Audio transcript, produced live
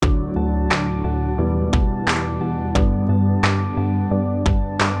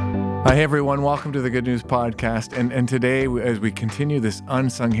Hey everyone, welcome to the Good News Podcast. And today, as we continue this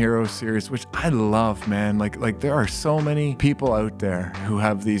Unsung Heroes series, which I love, man, like there are so many people out there who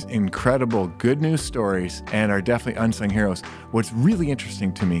have these incredible good news stories and are definitely unsung heroes. What's really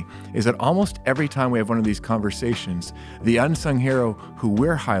interesting to me is that almost every time we have one of these conversations, the unsung hero who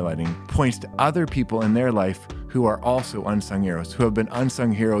we're highlighting points to other people in their life who are also unsung heroes, who have been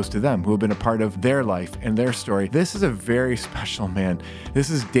unsung heroes to them, who have been a part of their life and their story. This is a very special man. This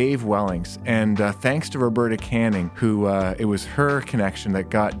is Dave Wellings, and thanks to Roberta Canning, who it was her connection that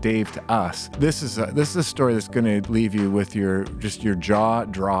got Dave to us. This is a story that's going to leave you with your jaw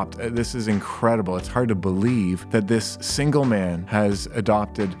dropped. This is incredible. It's hard to believe that this single man has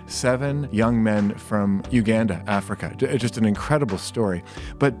adopted 7 young men from Uganda, Africa. Just an incredible story.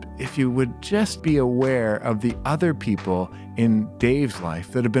 But if you would just be aware of the other people in Dave's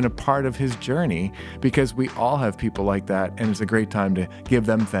life that have been a part of his journey, because we all have people like that, and it's a great time to give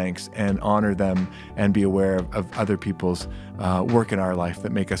them thanks and honor them and be aware of other people's work in our life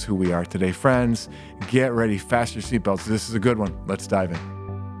that make us who we are today. Friends, get ready, fasten your seatbelts. This is a good one. Let's dive in.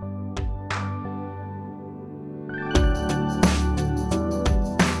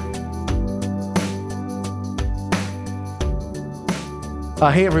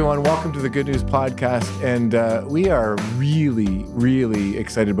 Hey everyone, welcome to the Good News Podcast, and we are really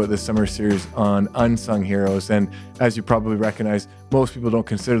excited about this summer series on unsung heroes. And as you probably recognize, most people don't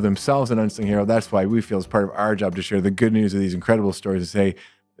consider themselves an unsung hero. That's why we feel it's part of our job to share the good news of these incredible stories, to say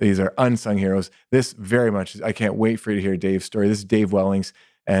these are unsung heroes. This very much, I can't wait for you to hear Dave's story. This is Dave Wellings,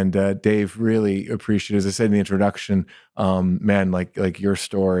 and Dave, really appreciate, as I said in the introduction, man, like your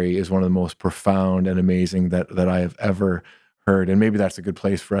story is one of the most profound and amazing that I have ever heard. And maybe that's a good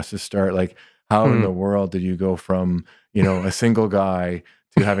place for us to start. Like, how in the world did you go from, a single guy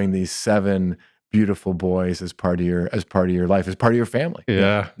to having these 7 beautiful boys as part of your life, as part of your family?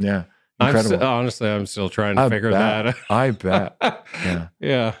 Yeah. Incredible. I'm still trying to figure that out. I bet.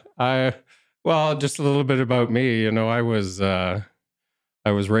 Yeah. Well, just a little bit about me. I was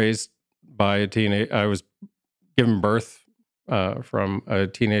raised by I was given birth from a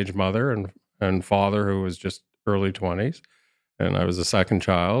teenage mother and father who was just early 20s. And I was the second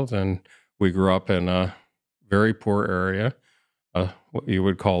child, and we grew up in a very poor area, what you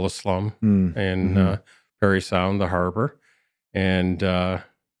would call a slum in Parry Sound, the harbor. And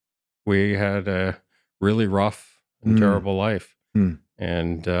we had a really rough and terrible life.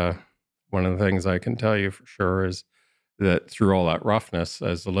 And one of the things I can tell you for sure is that through all that roughness,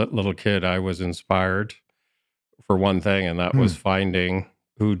 as a little kid, I was inspired for one thing, and that was finding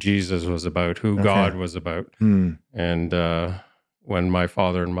who Jesus was about, who God was about. And when my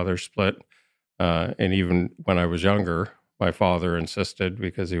father and mother split, and even when I was younger, my father insisted,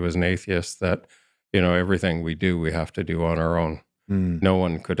 because he was an atheist, that, everything we do, we have to do on our own. No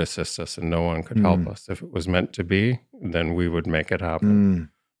one could assist us and no one could help us. If it was meant to be, then we would make it happen.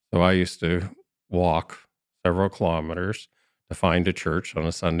 So I used to walk several kilometers to find a church on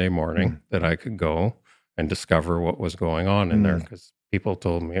a Sunday morning that I could go and discover what was going on in there, because people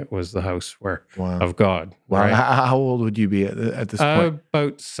told me it was the house of God. Wow. Right? How old would you be at this point?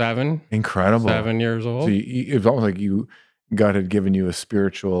 About 7. Incredible. 7 years old. So it's almost like God had given you a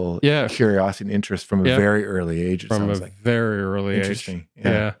spiritual curiosity and interest from a very early age. Very early age. Interesting.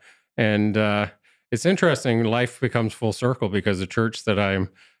 Yeah. And it's interesting. Life becomes full circle, because the church that I'm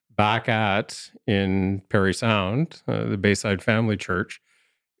back at in Parry Sound, the Bayside Family Church,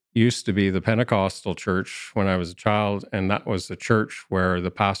 used to be the Pentecostal church when I was a child. And that was the church where the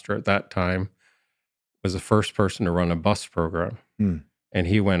pastor at that time was the first person to run a bus program. And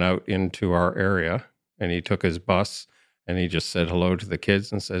he went out into our area and he took his bus and he just said hello to the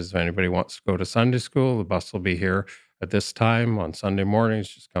kids and says, if anybody wants to go to Sunday school, the bus will be here at this time on Sunday mornings.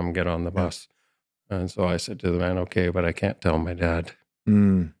 Just come get on the bus. And so I said to the man, okay, but I can't tell my dad.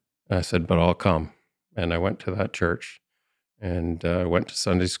 I said, but I'll come. And I went to that church and went to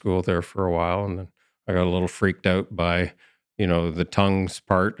Sunday school there for a while. And then I got a little freaked out by, the tongues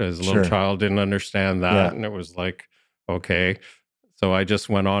part. As a little child, didn't understand that. Yeah. And it was like, okay. So I just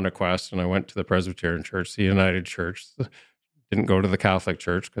went on a quest and I went to the Presbyterian Church, the United Church. Didn't go to the Catholic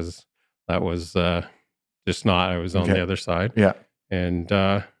Church because that was just not, I was on the other side. Yeah. And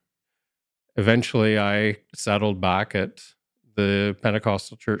eventually I settled back at the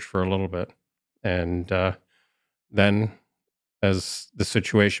Pentecostal Church for a little bit. And then as the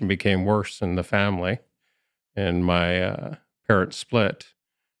situation became worse in the family and my parents split,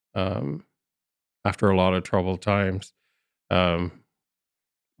 after a lot of troubled times,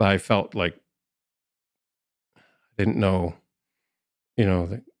 I felt like I didn't know,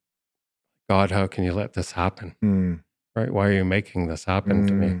 that God, how can you let this happen? Right? Why are you making this happen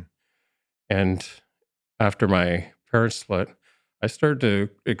to me? And after my parents split, I started to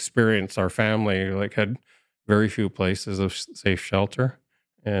experience our family like had very few places of safe shelter.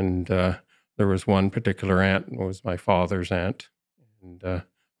 And there was one particular aunt, it was my father's aunt, and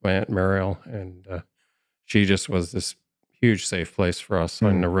my Aunt Mariel. And she just was this huge safe place for us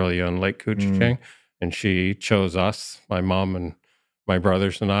on Orillia on Lake Couchiching. And she chose us, my mom and my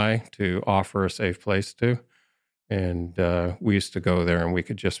brothers and I, to offer a safe place to. And we used to go there and we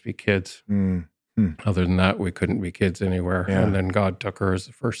could just be kids. Other than that, we couldn't be kids anywhere. Yeah. And then God took her as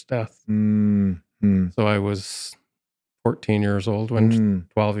the first death. So I was 14 years old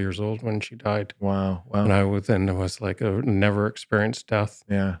 12 years old when she died. Wow. And I was like a never experienced death.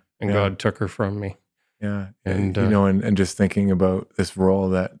 Yeah. And God took her from me. Yeah. And, and just thinking about this role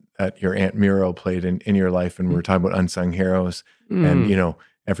that your Aunt Muriel played in your life, and we're talking about unsung heroes and,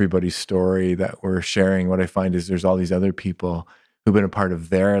 everybody's story that we're sharing. What I find is there's all these other people who've been a part of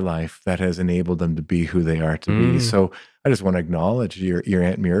their life that has enabled them to be who they are to be. So I just want to acknowledge your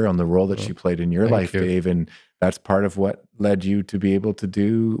Aunt Muriel and the role that she played in your life, Dave. And that's part of what led you to be able to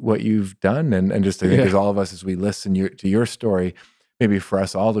do what you've done. And just I think as all of us, as we listen to your story, maybe for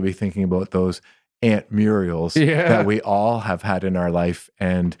us all to be thinking about those Aunt Muriels that we all have had in our life.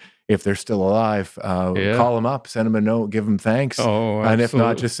 And if they're still alive, call them up, send them a note, give them thanks. Oh, and if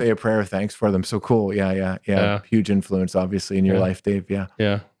not, just say a prayer of thanks for them. So cool. Yeah. Huge influence, obviously, in your life, Dave. Yeah.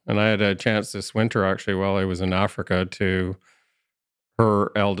 And I had a chance this winter, actually, while I was in Africa,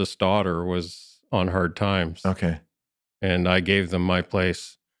 her eldest daughter was on hard times. Okay. And I gave them my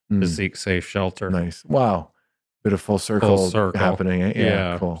place to seek safe shelter. Nice. Wow. Bit of full circle happening.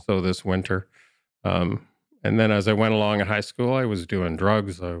 Yeah. Cool. So this winter. And then as I went along in high school, I was doing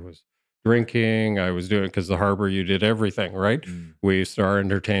drugs. I was drinking. I was doing, because the harbor, you did everything, right? Our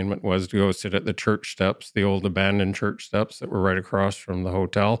entertainment was to go sit at the church steps, the old abandoned church steps that were right across from the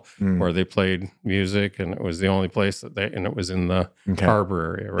hotel where they played music. And it was the only place and it was in the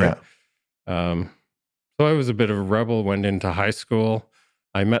harbor area, right? Yeah. So I was a bit of a rebel, went into high school.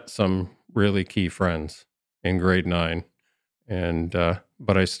 I met some really key friends in grade 9. And,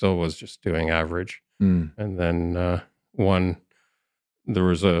 but I still was just doing average. And then there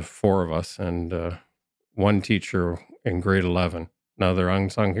was 4 of us, and one teacher in grade 11, another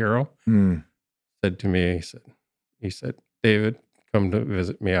unsung hero, said to me, he said, David, come to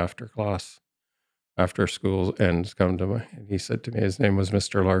visit me after class, after school ends, and he said to me, his name was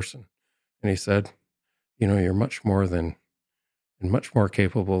Mr. Larson. And he said, you're much more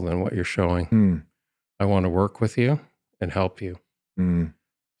capable than what you're showing. I want to work with you and help you.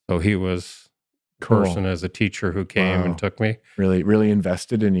 So he was person as a teacher who came and took me. Really, really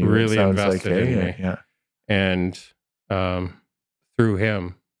invested in you. Really invested in me. Yeah. And through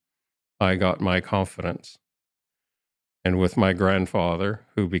him, I got my confidence. And with my grandfather,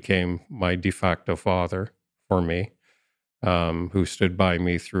 who became my de facto father for me, who stood by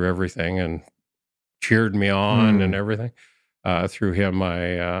me through everything and cheered me on and everything, through him,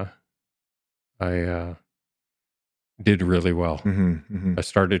 I did really well. I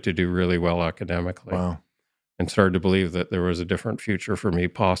started to do really well academically. Wow. And started to believe that there was a different future for me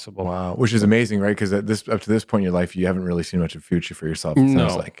possible. Wow. Which is amazing, right? Because up to this point in your life, you haven't really seen much of a future for yourself, it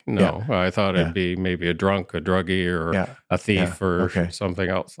sounds like. No. I thought it'd be maybe a drunk, a druggie, or a thief or something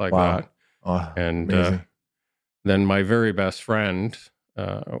else like that. Oh, and then my very best friend,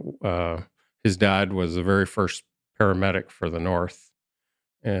 his dad was the very first paramedic for the North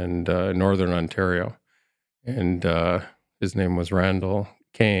and Northern Ontario. And his name was Randall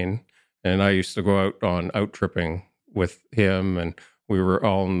Kane. And I used to go out tripping with him, and we were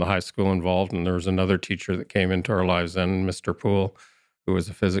all in the high school involved. And there was another teacher that came into our lives then, Mr. Poole, who was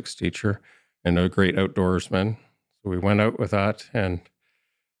a physics teacher and a great outdoorsman. So we went out with that. And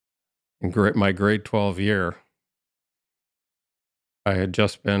in my grade 12 year, I had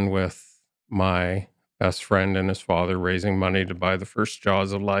just been with my best friend and his father raising money to buy the first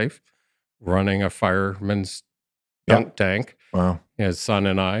Jaws of Life, running a fireman's dunk tank. Wow. His son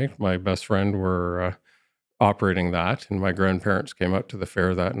and I, my best friend, were operating that. And my grandparents came out to the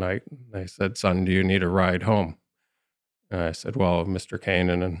fair that night. They said, son, do you need a ride home? And I said, well, Mr.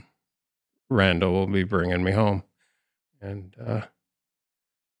 Kanan and Randall will be bringing me home. And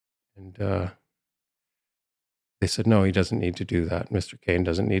they said, no, he doesn't need to do that. Mr. Kane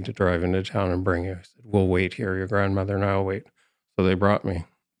doesn't need to drive into town and bring you. I said, we'll wait here. Your grandmother and I will wait. So they brought me.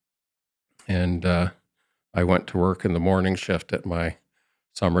 And I went to work in the morning shift at my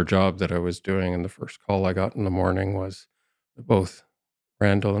summer job that I was doing. And the first call I got in the morning was that both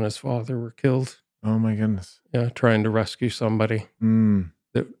Randall and his father were killed. Oh, my goodness. Yeah, trying to rescue somebody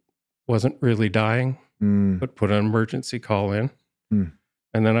that wasn't really dying, but put an emergency call in.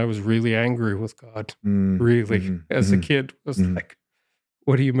 And then I was really angry with God. Mm. Really, Mhm. as a Mhm. kid, was Mhm. like,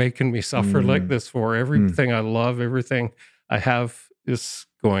 what are you making me suffer like Mm. this for? Mm. Everything I love, everything I have is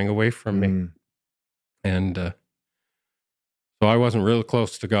going away from me. Mm. And so I wasn't real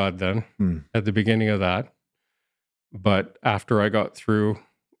close to God then Mm. at the beginning of that. But after I got through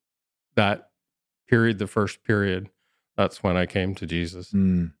that period, the first period, that's when I came to Jesus.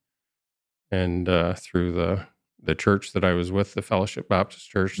 Mm. And through the church that I was with, the Fellowship Baptist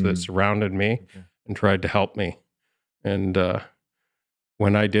Church that Mm. surrounded me Okay. and tried to help me. And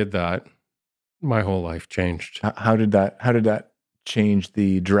when I did that, my whole life changed. How did that change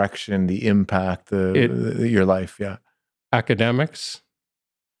the direction, the impact, It your life? Yeah. academics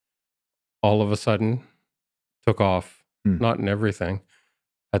all of a sudden took off, Mm. not in everything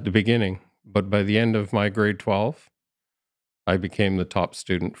at the beginning, but by the end of my grade 12, I became the top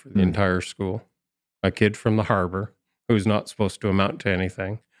student for the Mm. entire school. A kid from the harbor who's not supposed to amount to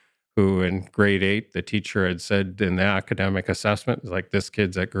anything, who in grade 8, the teacher had said in the academic assessment, like, this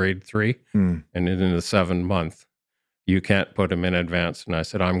kid's at grade 3, Mm. and in the 7th month, you can't put him in advanced. And I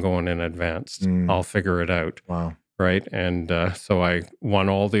said, I'm going in advanced. Mm. I'll figure it out. Wow. Right. And so I won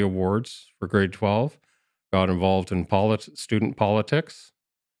all the awards for grade 12, got involved in student politics,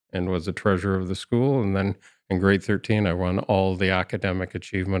 and was the treasurer of the school. And then in grade 13, I won all the academic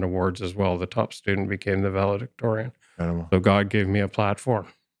achievement awards as well. The top student became the valedictorian. Incredible. So God gave me a platform,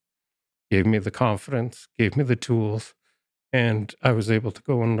 gave me the confidence, gave me the tools, and I was able to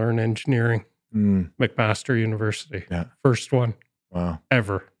go and learn engineering, Mm. McMaster University, Yeah. first one Wow.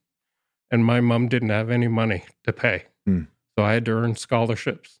 ever. And my mom didn't have any money to pay. Mm. So I had to earn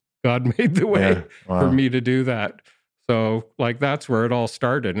scholarships. God made the way Yeah. for Wow. me to do that. So, like, that's where it all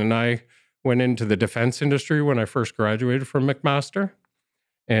started. And I went into the defense industry when I first graduated from McMaster.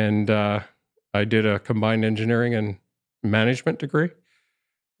 And I did a combined engineering and management degree.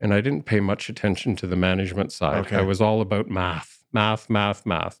 And I didn't pay much attention to the management side. I Okay. was all about math. Yeah.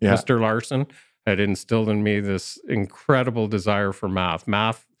 Mr. Larson had instilled in me this incredible desire for math.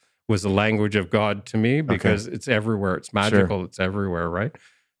 Math was the language of God to me because it's everywhere. It's magical. Sure. It's everywhere, right?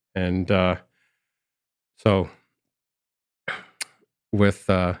 And so with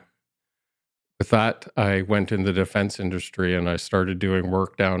that, I went in the defense industry and I started doing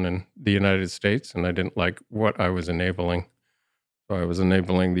work down in the United States, and I didn't like what I was enabling. So I was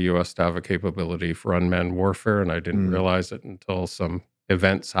enabling the U.S. to have a capability for unmanned warfare, and I didn't Mm. realize it until some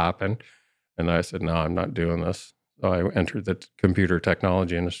events happened. And I said, no, I'm not doing this. So I entered the computer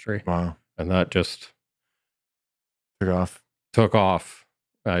technology industry, Wow. and that just Took off. took off.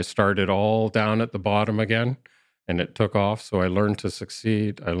 I started all down at the bottom again, and it took off. So I learned to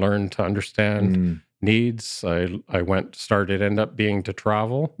succeed. I learned to understand Mm. needs. Ended up being to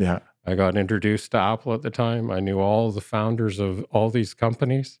travel. Yeah. I got introduced to Apple at the time. I knew all the founders of all these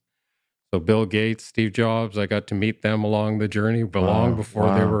companies. So Bill Gates, Steve Jobs, I got to meet them along the journey long Wow. before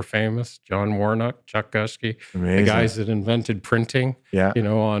they Wow. were famous. John Warnock, Chuck Guskey, the Amazing. guys that invented printing, Yeah.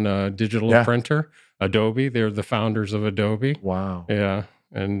 on a digital Yeah. printer. Adobe, they're the founders of Adobe. Wow. Yeah.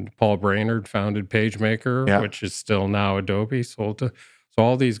 And Paul Brainerd founded PageMaker, Yeah. which is still now Adobe, sold to. So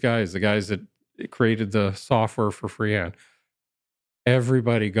all these guys, the guys that created the software for freehand,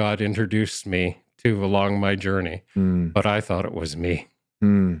 everybody God introduced me to along my journey, Mm. but I thought it was me.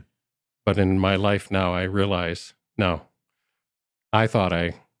 Mm. But in my life now, I realize, no, I thought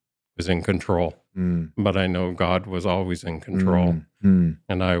I was in control, Mm. but I know God was always in control. Mm. Mm.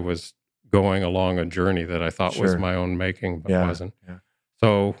 And I was going along a journey that I thought was Sure. my own making, but Yeah. wasn't. Yeah.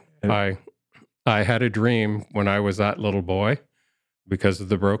 So And- I had a dream when I was that little boy, because of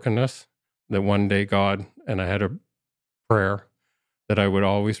the brokenness, that one day God, and I had a prayer that I would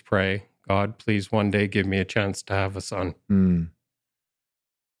always pray, God, please one day give me a chance to have a son. Mm.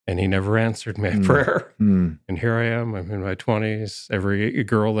 And he never answered my Mm. prayer. Mm. And here I am. I'm in my 20s. Every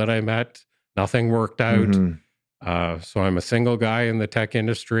girl that I met, nothing worked out. Mhm. So I'm a single guy in the tech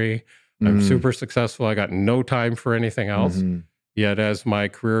industry. I'm Mm. super successful. I got no time for anything else. Mhm. Yet as my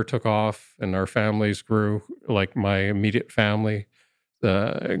career took off and our families grew, like my immediate family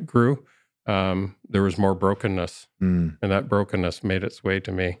grew, there was more brokenness. Mm. And that brokenness made its way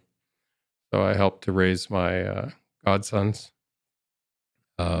to me. So I helped to raise my godsons,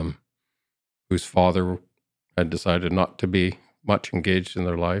 whose father had decided not to be much engaged in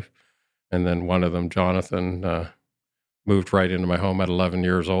their life. And then one of them, Jonathan, moved right into my home at 11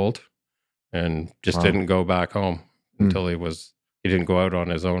 years old and just Wow. didn't go back home Mm. until he didn't go out on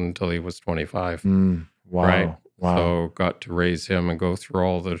his own until he was 25. Mm. Wow. Right. Wow. So got to raise him and go through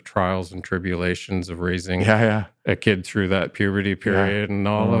all the trials and tribulations of raising Yeah. a kid through that puberty period and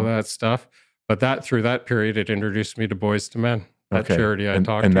all of that stuff. But through that period, it introduced me to Boys to Men. that charity I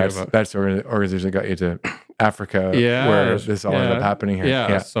talked and to you about. that's the organization that got you to Africa, Yeah, where this all ended up happening here. yeah.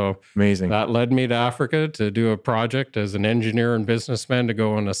 Yeah, So amazing. that led me to Africa to do a project as an engineer and businessman to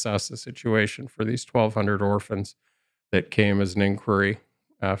go and assess the situation for these 1,200 orphans that came as an inquiry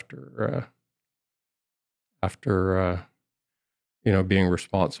after being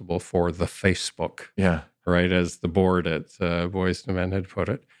responsible for the Facebook, Yeah, right, as the board at Boys to Men had put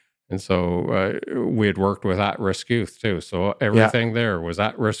it. And so we had worked with at-risk youth too. So everything there was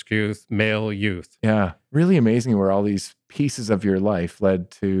at-risk youth, male youth. yeah, really amazing where all these pieces of your life led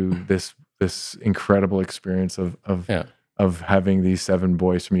to this incredible experience of having these 7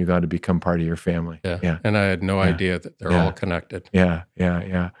 boys from Uganda become part of your family. Yeah. Yeah, And I had no Yeah. idea that they're Yeah. all connected. yeah,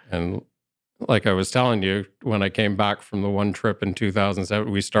 yeah. And like I was telling you, when I came back from the one trip in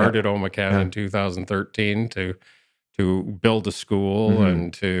 2007, we started OMACAN in 2013 to build a school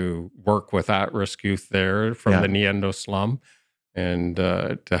and to work with at-risk youth there from the Niendo slum and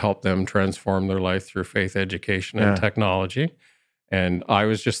to help them transform their life through faith education and technology. And I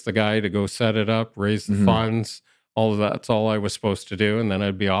was just the guy to go set it up, raise the funds, all of that's all I was supposed to do. And then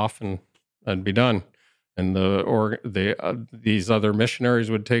I'd be off and I'd be done. And these other missionaries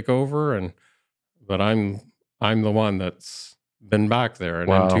would take over, but I'm the one that's been back there.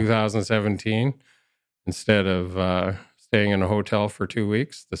 And in 2017, instead of staying in a hotel for 2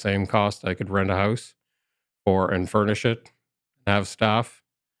 weeks, the same cost, I could rent a house and furnish it, have staff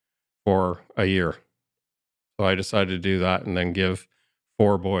for a year. So I decided to do that and then give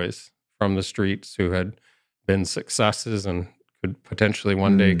 4 boys from the streets who had been successes and could potentially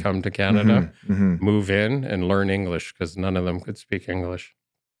one day come to Canada, move in and learn English because none of them could speak English.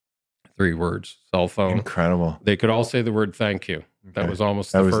 3 words, cell phone. Incredible. They could all say the word thank you. That was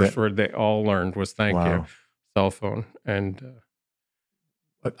almost the first word they all learned was thank you. Cell phone. And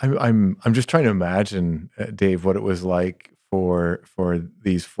I'm just trying to imagine, Dave, what it was like for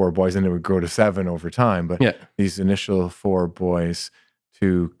these 4 boys, and it would grow to 7 over time. But these initial 4 boys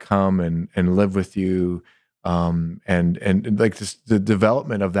to come and live with you, and like just the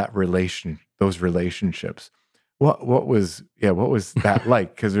development of those relationships. What was that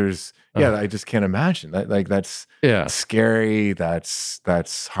like? Because there's I just can't imagine that. Like that's scary. That's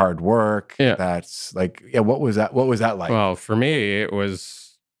hard work. That's like what was that? What was that like? Well, for me, it was.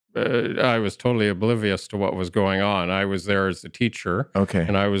 I was totally oblivious to what was going on. I was there as a teacher,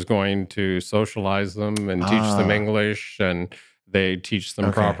 and I was going to socialize them and teach them English, and they teach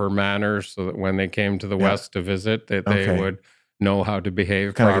them proper manners so that when they came to the West to visit, that they would know how to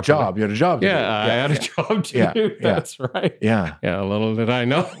behave. Kind of like a job. You had a job to do. I had a job to do. That's right. Yeah. Little did I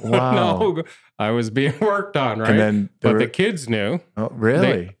know. Wow. No, I was being worked on, right? And then the kids knew. Oh,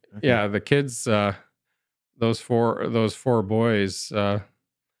 really? The kids. Those four boys.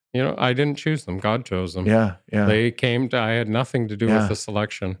 I didn't choose them. God chose them. Yeah. They came to. I had nothing to do with the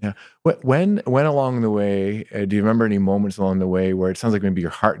selection. Yeah. When along the way, do you remember any moments along the way where it sounds like maybe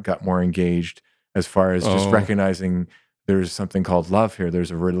your heart got more engaged as far as just recognizing there's something called love here.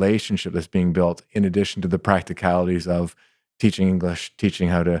 There's a relationship that's being built in addition to the practicalities of teaching English, teaching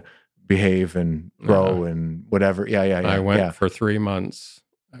how to behave and grow and whatever. Yeah. I went for 3 months.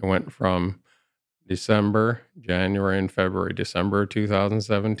 I went from January and February. December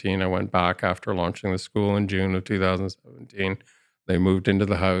 2017, I went back after launching the school in June of 2017. They moved into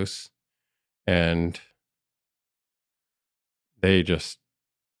the house and they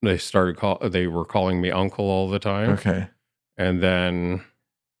were calling me uncle all the time. Okay. And then,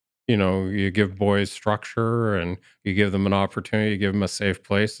 you give boys structure and you give them an opportunity, you give them a safe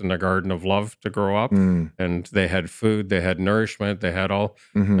place and a garden of love to grow up. And they had food, they had nourishment, they had all,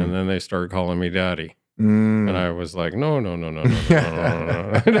 and then they started calling me daddy. And I was like, no. No, that's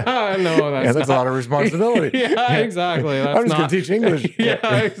that's a lot of responsibility. Exactly. That's I'm just going to teach English.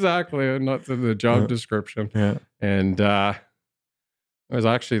 Exactly. Not the job description. Yeah. And it was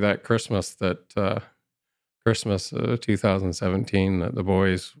actually that Christmas 2017 that the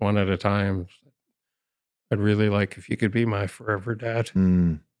boys, one at a time, I'd really like if you could be my forever dad. I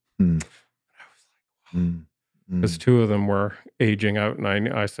was like, wow. Because 2 of them were aging out, and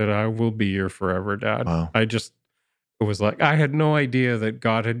I said, I will be your forever dad. Wow. It was like, I had no idea that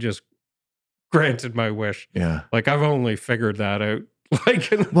God had just granted my wish. Yeah. Like, I've only figured that out.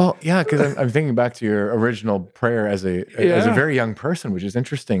 Because I'm thinking back to your original prayer as a very young person, which is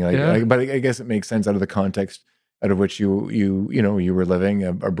interesting. But I guess it makes sense out of the context out of which you were living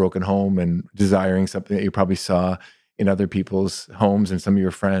a broken home and desiring something that you probably saw in other people's homes and some of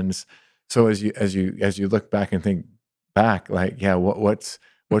your friends. So as you look back and think back, what's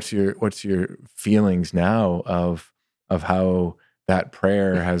your feelings now of how that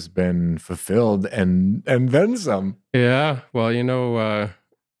prayer has been fulfilled and then some. Yeah. Well,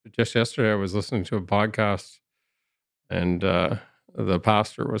 just yesterday I was listening to a podcast, and the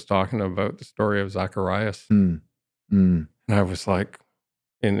pastor was talking about the story of Zacharias. Mm. Mm. And I was like,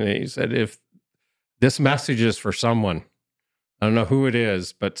 and he said, if this message is for someone, I don't know who it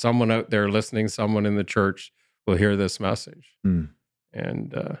is, but someone out there listening, someone in the church will hear this message. Mm.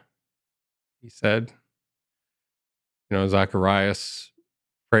 And he said, Zacharias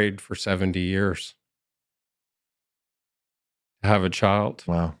prayed for 70 years to have a child.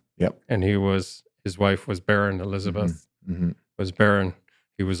 Wow. Yep. And his wife was barren. Elizabeth Mm-hmm. was barren.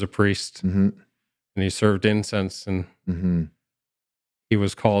 He was a priest, Mm-hmm. and he served incense, and Mm-hmm. he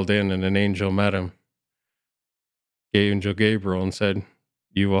was called in, and an angel met him, Angel Gabriel, and said,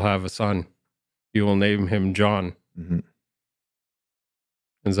 you will have a son. You will name him John. Mm-hmm.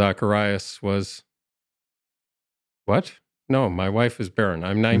 And Zacharias was, what? No, my wife is barren.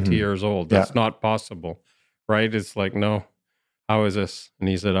 I'm 90 years old. That's not possible, right? It's like, no, how is this? And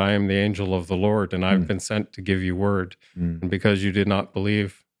he said, I am the angel of the Lord, and I've been sent to give you word. And because you did not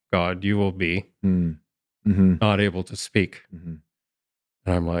believe God, you will be not able to speak. Mm-hmm.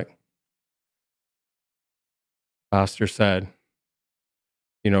 And I'm like, pastor said,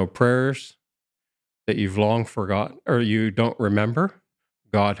 prayers that you've long forgotten or you don't remember,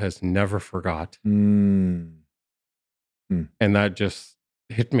 God has never forgot. Mm. Mm. And that just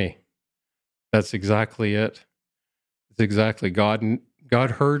hit me. That's exactly it. It's exactly God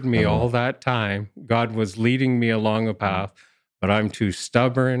heard me all that time. God was leading me along a path, but I'm too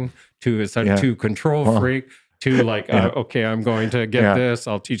stubborn, too control freak, too okay, I'm going to get this.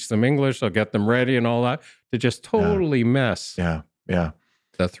 I'll teach them English. I'll get them ready and all that, to just totally mess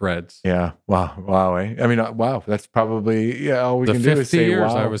the threads. Yeah. Wow. Wow. Eh? I mean, wow. That's probably, all we can do is say,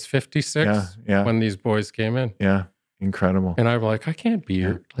 years, wow. I was 56 when these boys came in. Yeah. Incredible. And I'm like, I can't be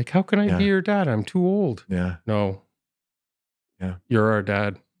your, how can I be your dad? I'm too old. Yeah. No. Yeah. You're our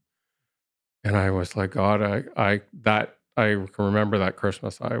dad. And I was like, God, I can remember that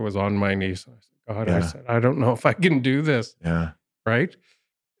Christmas. I was on my knees. I said, God, I said, I don't know if I can do this. Yeah. Right.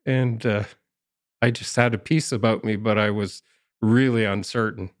 And I just had a peace about me, but I was really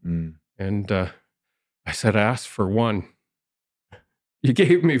uncertain. And I said, ask for one. You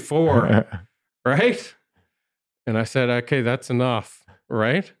gave me 4, right? And I said, okay, that's enough,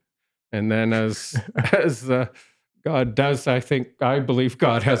 right? And then as God does, I believe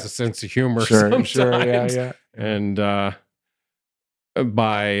God has a sense of humor sometimes. Sure, yeah. And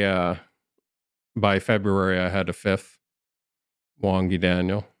by February, I had a 5th, Wongi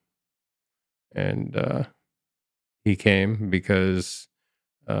Daniel, and he came because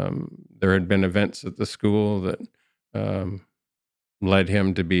there had been events at the school that led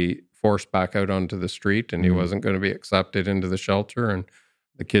him to be forced back out onto the street, and he wasn't going to be accepted into the shelter. And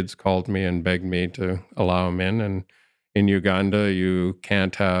the kids called me and begged me to allow him in. And in Uganda, the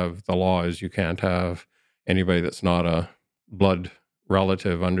law is you can't have anybody that's not a blood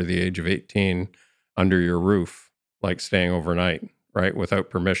relative under the age of 18 under your roof, like staying overnight, right? Without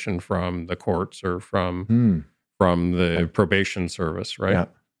permission from the courts or from the probation service, right? Yeah.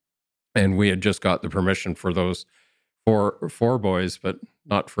 And we had just got the permission for those four boys, but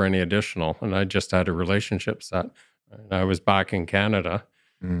not for any additional. And I just had a relationship set. And I was back in Canada,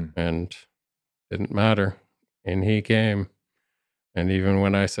 and didn't matter. And he came. And even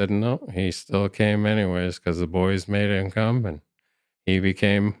when I said no, he still came anyways, because the boys made him come, and he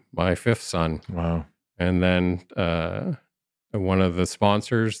became my 5th son. Wow. And then one of the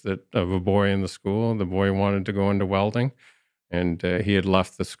sponsors of a boy in the school, the boy wanted to go into welding, and he had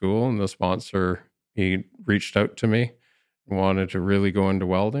left the school, and the sponsor, he reached out to me, wanted to really go into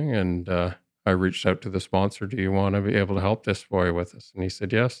welding, and I reached out to the sponsor, do you want to be able to help this boy with us? And he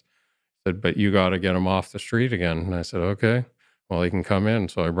said, yes. I said, but you got to get him off the street again. And I said, okay, well, he can come in.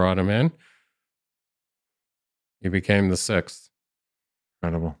 So I brought him in. He became the 6th.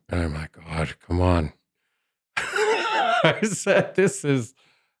 Incredible. And I'm like, God, come on. I said, this is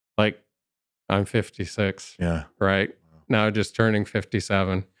like, I'm 56. Yeah. Right? Now just turning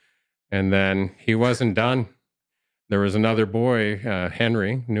 57. And then he wasn't done. There was another boy,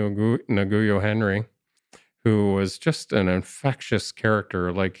 Henry, Naguyo Henry, who was just an infectious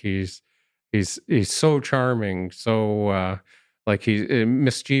character. Like he's so charming, so like he's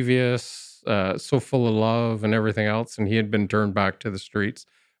mischievous, so full of love and everything else. And he had been turned back to the streets.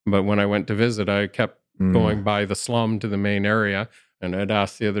 But when I went to visit, I kept going by the slum to the main area, and I'd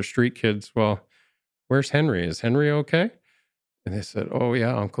ask the other street kids, well, where's Henry? Is Henry okay? And they said, oh,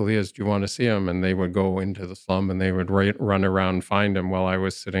 yeah, Uncle Leah's, do you want to see him? And they would go into the slum, and they would run around and find him while I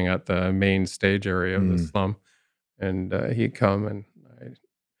was sitting at the main stage area of the slum. And he'd come and I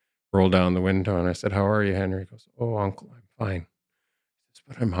rolled down the window and I said, "How are you, Henry?" He goes, "Oh, Uncle, I'm fine.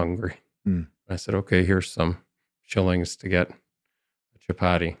 But I'm hungry." Mm. I said, "Okay, here's some shillings to get a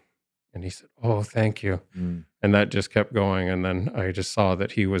chapati." And he said, "Oh, thank you." Mm. And that just kept going. And then I just saw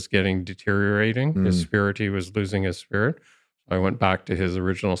that he was getting deteriorating. His Mm. spirit, he was losing his spirit. So I went back to his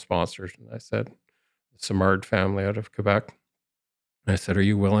original sponsors and I said, the Simard family out of Quebec. I said, "Are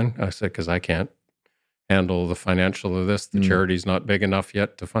you willing?" I said, "Because I can't handle the financial of this. The Mm. charity's not big enough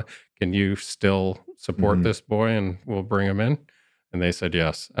yet to find. Can you still support Mhm. this boy and we'll bring him in?" And they said,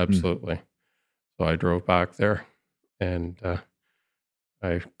 "Yes, Mm. absolutely." So I drove back there and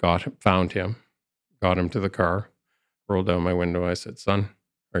I found him, got him to the car, rolled down my window. I said, "Son,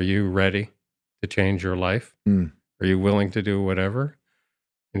 are you ready to change your life? Mm. Are you willing to do whatever?"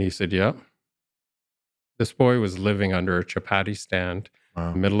 And he said, "Yeah." This boy was living under a chapati stand in the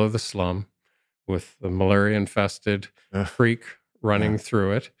Wow. middle of the slum with the malaria infested Ugh. creek Yeah. running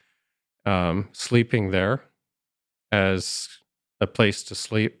through it, sleeping there as a place to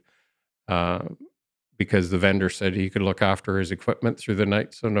sleep uh, because the vendor said he could look after his equipment through the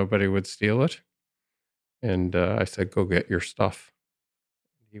night so nobody would steal it. And I said, "Go get your stuff."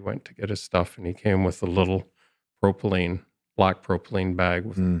 He went to get his stuff and he came with a little black propylene bag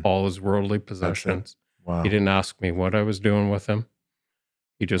with Mm. all his worldly That's it. possessions. He Wow. didn't ask me what I was doing with him.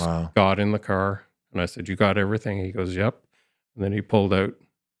 He just Wow. got in the car and I said, "You got everything?" He goes, "Yep." And then he pulled out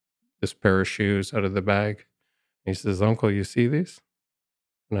this pair of shoes out of the bag. He says, "Uncle, you see these?"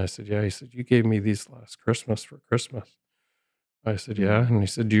 And I said, "Yeah." He said, "You gave me these last Christmas for Christmas." I said, Mm. "Yeah." And he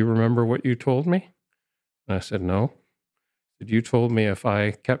said, "Do you remember what you told me?" And I said, "No." He said, "You told me if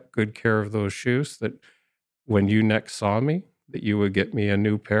I kept good care of those shoes, that when you next saw me, that you would get me a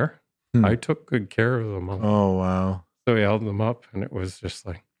new pair." Hmm. I took good care of them, Uncle. Oh, wow. So he held them up and it was just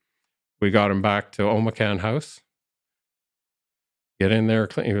like, we got him back to Omacan House. Get in there,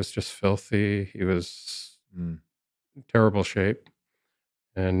 clean. He was just filthy. He was Mm. in terrible shape.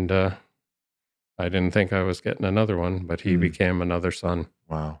 And I didn't think I was getting another one, but he Mm. became another son.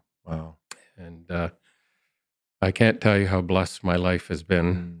 Wow. Wow. And I can't tell you how blessed my life has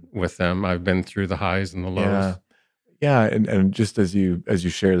been Mm. with them. I've been through the highs and the Yeah. lows. Yeah, and just as you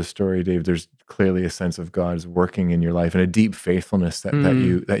share the story, Dave, there's clearly a sense of God's working in your life and a deep faithfulness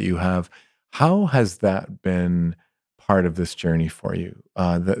Mm, that you have. How has that been part of this journey for you?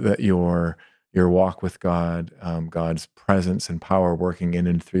 That your walk with God, God's presence and power working in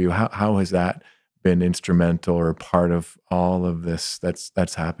and through you. How has that been instrumental or part of all of this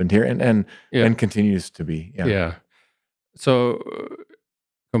that's happened here yeah, and continues to be? Yeah, yeah. So,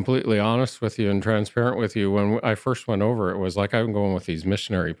 completely honest with you and transparent with you, when I first went over, it was like I'm going with these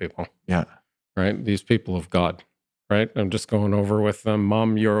missionary people, yeah. right? These people of God, right? I'm just going over with them.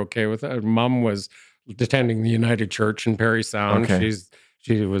 Mom, you're okay with that? Mom was attending the United Church in Parry Sound. Okay,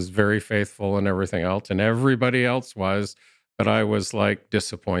 She was very faithful and everything else, and everybody else was, but I was like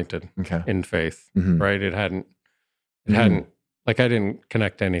disappointed okay. in faith, Hmm. right? It Hmm. hadn't like I didn't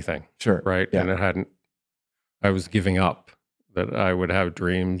connect anything, Sure. right? Yeah. And it hadn't. I was giving up that I would have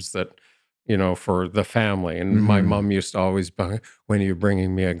dreams that, for the family. And my Hmm. mom used to always buy, "When are you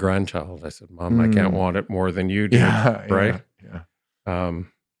bringing me a grandchild?" I said, "Mom, I can't Mm. want it more than you do." Yeah, Right. yeah, yeah.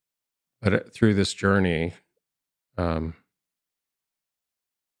 Um, but through this journey, um,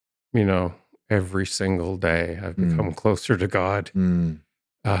 you know, every single day I've Mm. become closer to God. Mm.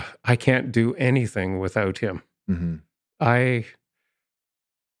 I can't do anything without him. Mhm. I,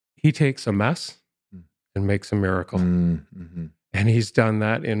 he takes a mess Mm. and makes a miracle. Mm. Mhm. And he's done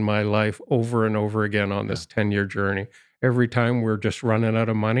that in my life over and over again on Yeah. this 10-year journey. Every time we're just running out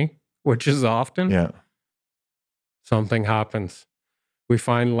of money, which is often, Yeah. something happens. We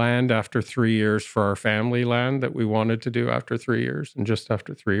find land after 3 years for our family land that we wanted to do after 3 years, and just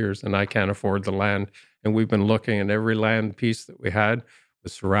after 3 years, and I can't afford the land. And we've been looking, and every land piece that we had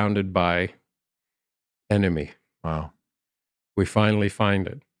was surrounded by enemy. Wow. We finally find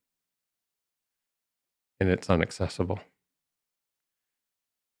it, and it's inaccessible.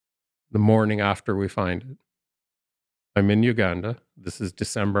 The morning after we find it, I'm in Uganda. This is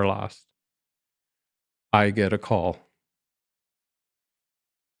December last. I get a call.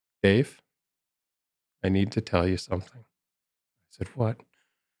 "Dave, I need to tell you something." I said, "What?"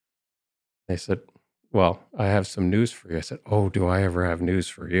 They said, "Well, I have some news for you." I said, "Oh, do I ever have news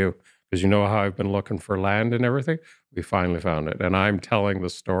for you? Because you know how I've been looking for land and everything? We finally found it." And I'm telling the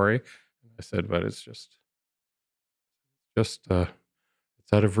story. I said, "But it's just it's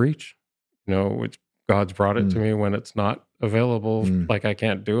out of reach. Which God's brought it to Mm. me when it's not available. Mm. Like I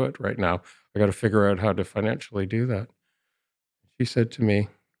can't do it right now. I got to figure out how to financially do that." She said to me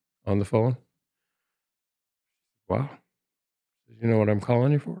on the phone, "Wow. You know what I'm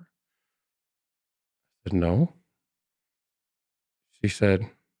calling you for?" I said, "No." She said,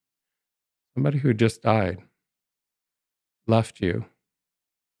 "Somebody who just died left you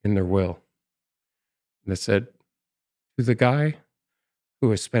in their will." And it said, "To the guy who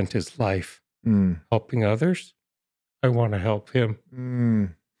has spent his life Mm. helping others, I want to help him."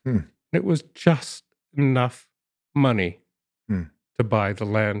 Mm. Hmm. It was just enough money Hmm. to buy the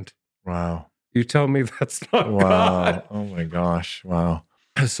land. Wow. You tell me that's not God. Wow. Oh my gosh. Wow.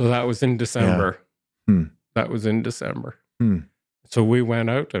 So that was in Yeah. December. Hmm. That was in December. Hmm. So we went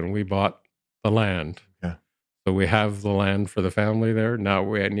out and we bought the land. Yeah. So we have the land for the family there. Now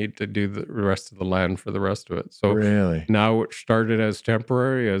we need to do the rest of the land for the rest of it. So Really? now it started as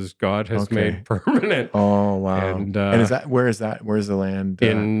temporary, as God has Okay. made permanent. Oh wow. And And is that? Where's the land?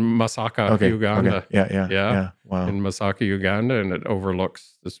 in Masaka, Okay. Okay. Uganda. Yeah. Yeah. Yeah, Yeah. Wow. in Masaka, Uganda, and it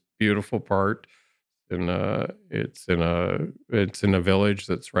overlooks this beautiful part. And it's in a village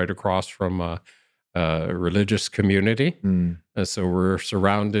that's right across from a religious community. Mm. So we're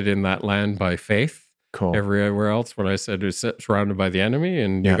surrounded in that land by faith. Cool. Everywhere else, when I said it's surrounded by the enemy,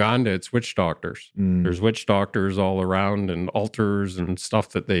 in Yeah. Uganda, it's witch doctors. Mm. There's witch doctors all around and altars and stuff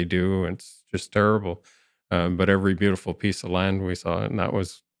that they do. It's just terrible. But every beautiful piece of land we saw, and that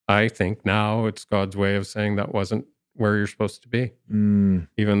was, I think now it's God's way of saying that wasn't where you're supposed to be. Mm.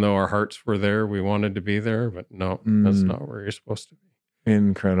 Even though our hearts were there, we wanted to be there, but no, that's not where you're supposed to be.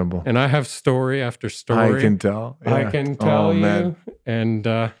 Incredible. And I have story after I story. can tell. I Yeah. can tell Oh you. man. And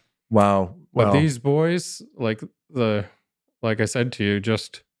Wow. but Wow. these boys, like I said to you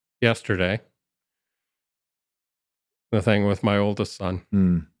just yesterday, the thing with my oldest son,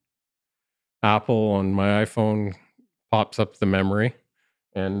 Mm. Apple on my iPhone pops up the memory,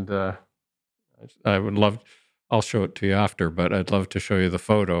 and I would love. I'll show it to you after, but I'd love to show you the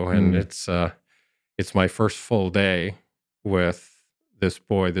photo. And it's my first full day with this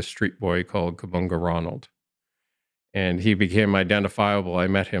boy, this street boy called Kabunga Ronald, and he became identifiable. I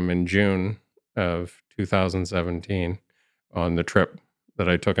met him in June of 2017 on the trip that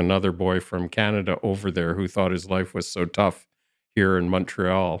I took another boy from Canada over there who thought his life was so tough here in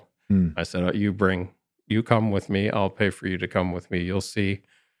Montreal. Mm. I said, you come with me. I'll pay for you to come with me. You'll see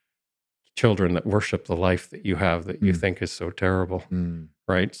children that worship the life that you have that you think is so terrible. Mm.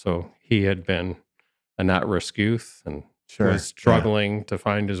 Right. So he had been an at-risk youth and Sure. was struggling to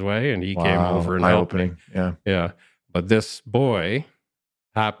find his way. And he came over and helped me. Eye-opening. Yeah. Yeah. But this boy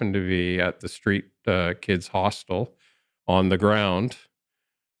happened to be at the street kids hostel on the ground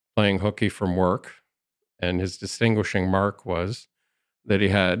playing hooky from work. And his distinguishing mark was that he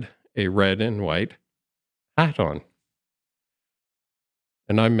had a red and white hat on.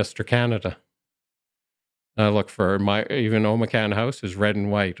 And I'm Mr. Canada. I look for even Omacan House is red and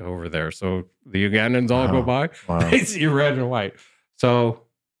white over there. So the Ugandans all go by, they see red and white. So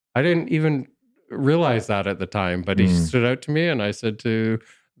I didn't even realize that at the time, but he stood out to me, and I said to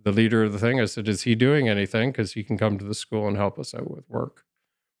the leader of the thing, I said, is he doing anything? Because he can come to the school and help us out with work.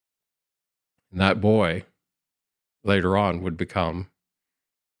 And that boy later on would become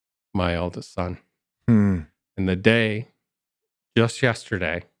my eldest son. Mm. And the day, just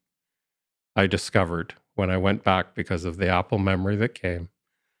yesterday, I discovered when I went back because of the Apple memory that came,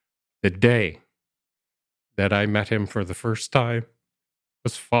 the day that I met him for the first time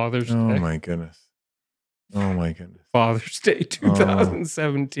was Father's Day. Oh my goodness. Oh my goodness. Father's Day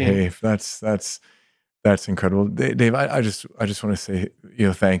 2017. Dave, that's incredible. Dave, I just want to say,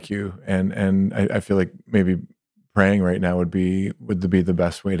 thank you. And I feel like maybe praying right now would be the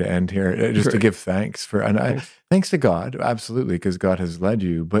best way to end here. Just to give thanks for, and thanks to God, absolutely, because God has led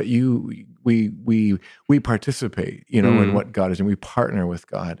you. But we participate, in what God is, and we partner with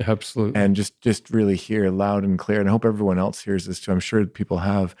God. Absolutely. And just really hear loud and clear. And I hope everyone else hears this too. I'm sure people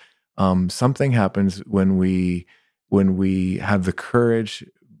have. Something happens when we have the courage,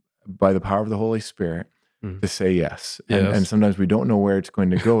 by the power of the Holy Spirit, to say yes. And sometimes we don't know where it's going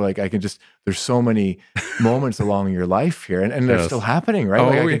to go. Like there's so many moments along your life here, and they're still happening, right?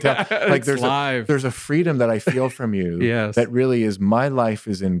 Like I can tell, like there's a freedom that I feel from you that really is, my life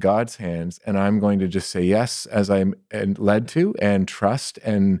is in God's hands, and I'm going to just say yes as I'm led to, and trust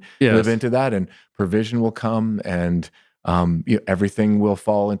and live into that, and provision will come, and everything will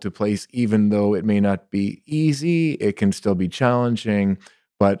fall into place, even though it may not be easy. It can still be challenging,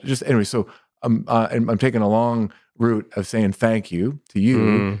 but just anyway. So I'm taking a long route of saying thank you to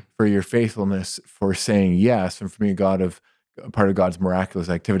you for your faithfulness, for saying yes, and for being part of God's miraculous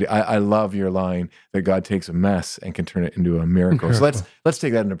activity. I love your line that God takes a mess and can turn it into a miracle. So let's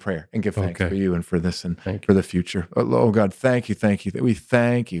take that into prayer and give thanks for you and for this and for the future. Oh God, thank you. We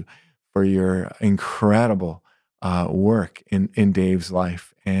thank you for your incredible work in Dave's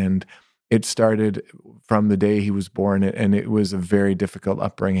life. And it started from the day he was born, and it was a very difficult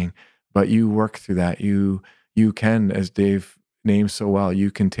upbringing. But you work through that. You can, as Dave names so well, you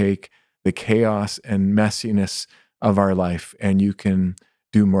can take the chaos and messiness of our life, and you can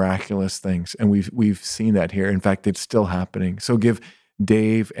do miraculous things. And we've seen that here. In fact, it's still happening. So give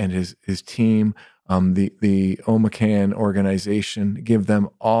Dave and his team, the Omacan organization, give them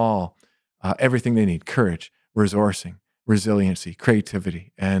all everything they need: courage, resourcing, resiliency,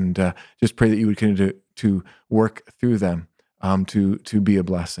 creativity, and just pray that you would continue to work through them to be a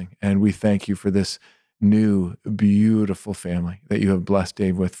blessing. And we thank you for this new, beautiful family that you have blessed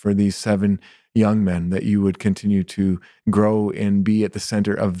Dave with, for these 7 young men, that you would continue to grow and be at the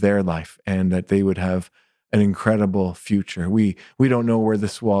center of their life, and that they would have an incredible future. We don't know where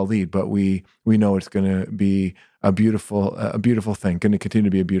this will all lead, but we know it's going to be a beautiful thing, going to continue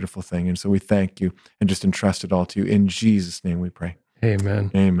to be a beautiful thing. And so we thank you and just entrust it all to you. In Jesus' name we pray. Amen.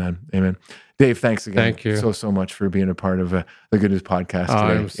 Amen. Amen. Dave, thanks again. Thank you so much for being a part of the Good News podcast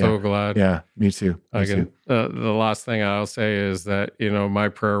today. I'm so glad. Yeah, me too. The last thing I'll say is that, my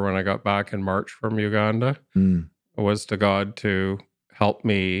prayer when I got back in March from Uganda was to God to help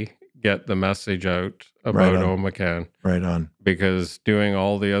me get the message out about Omacan. Right on. Because doing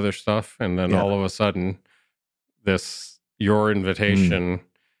all the other stuff, and then all of a sudden, your invitation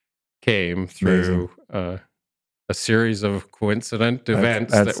came through a series of coincident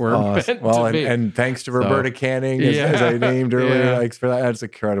events that were awesome. meant to be. And thanks to Roberta Canning, as I named earlier, for that. That's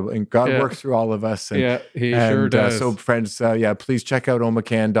incredible. And God works through all of us. And, He sure does. So friends, please check out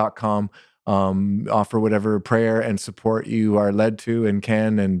omacan.com. Offer whatever prayer and support you are led to and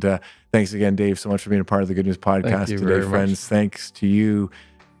can. And thanks again, Dave, so much for being a part of the Good News podcast today, friends. Thanks to you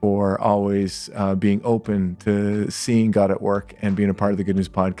for always being open to seeing God at work and being a part of the Good News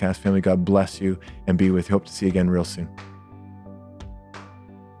podcast. Family, God bless you and be with you. Hope to see you again real soon.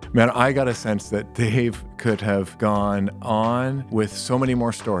 Man, I got a sense that Dave could have gone on with so many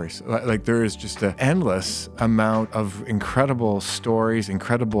more stories. Like there is just an endless amount of incredible stories,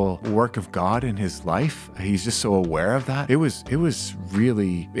 incredible work of God in his life. He's just so aware of that. It was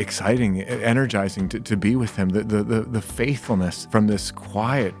really exciting, energizing to be with him. The faithfulness from this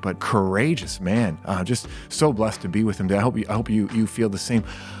quiet but courageous man. Just so blessed to be with him. I hope you feel the same.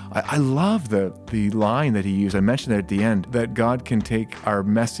 I love the line that he used. I mentioned that at the end, that God can take our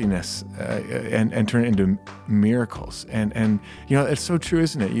messiness and turn it into miracles. And it's so true,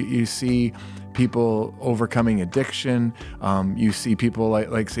 isn't it? You see people overcoming addiction. You see people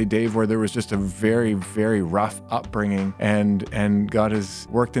like say Dave, where there was just a very, very rough upbringing, and God has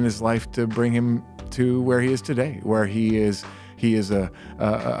worked in his life to bring him to where he is today, where he is a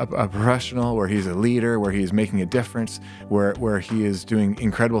professional, where he's a leader, where he is making a difference, where he is doing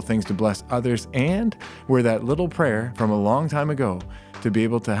incredible things to bless others, and where that little prayer from a long time ago to be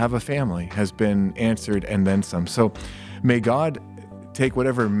able to have a family has been answered and then some. So may God take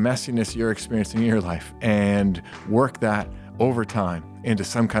whatever messiness you're experiencing in your life and work that over time into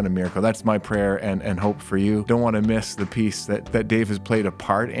some kind of miracle. That's my prayer and hope for you. Don't want to miss the piece that Dave has played a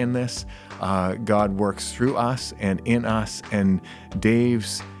part in this. God works through us and in us, and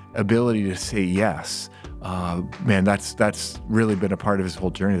Dave's ability to say yes, man, that's really been a part of his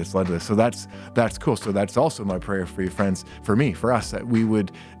whole journey that's led to this. So that's cool. So that's also my prayer for you, friends, for me, for us, that we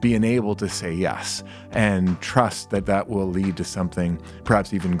would be enabled to say yes and trust that will lead to something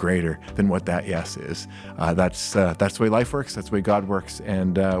perhaps even greater than what that yes is. That's the way life works. That's the way God works.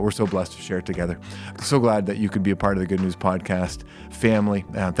 And we're so blessed to share it together. So glad that you could be a part of the Good News podcast family.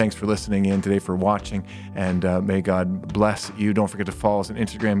 Thanks for listening in today, for watching, and may God bless you. Don't forget to follow us on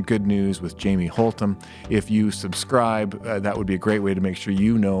Instagram, Good News with Jamie Holtum. If you subscribe, that would be a great way to make sure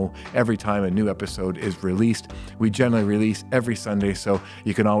you know every time a new episode is released. We generally release every Sunday, so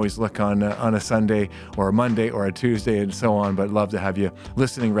you can always look on a Sunday or a Monday or a Tuesday and so on, but love to have you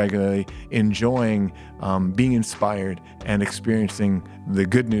listening regularly, enjoying being inspired and experiencing the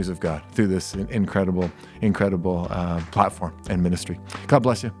good news of God through this incredible platform and ministry. God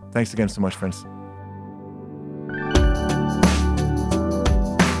bless you. Thanks again so much, friends.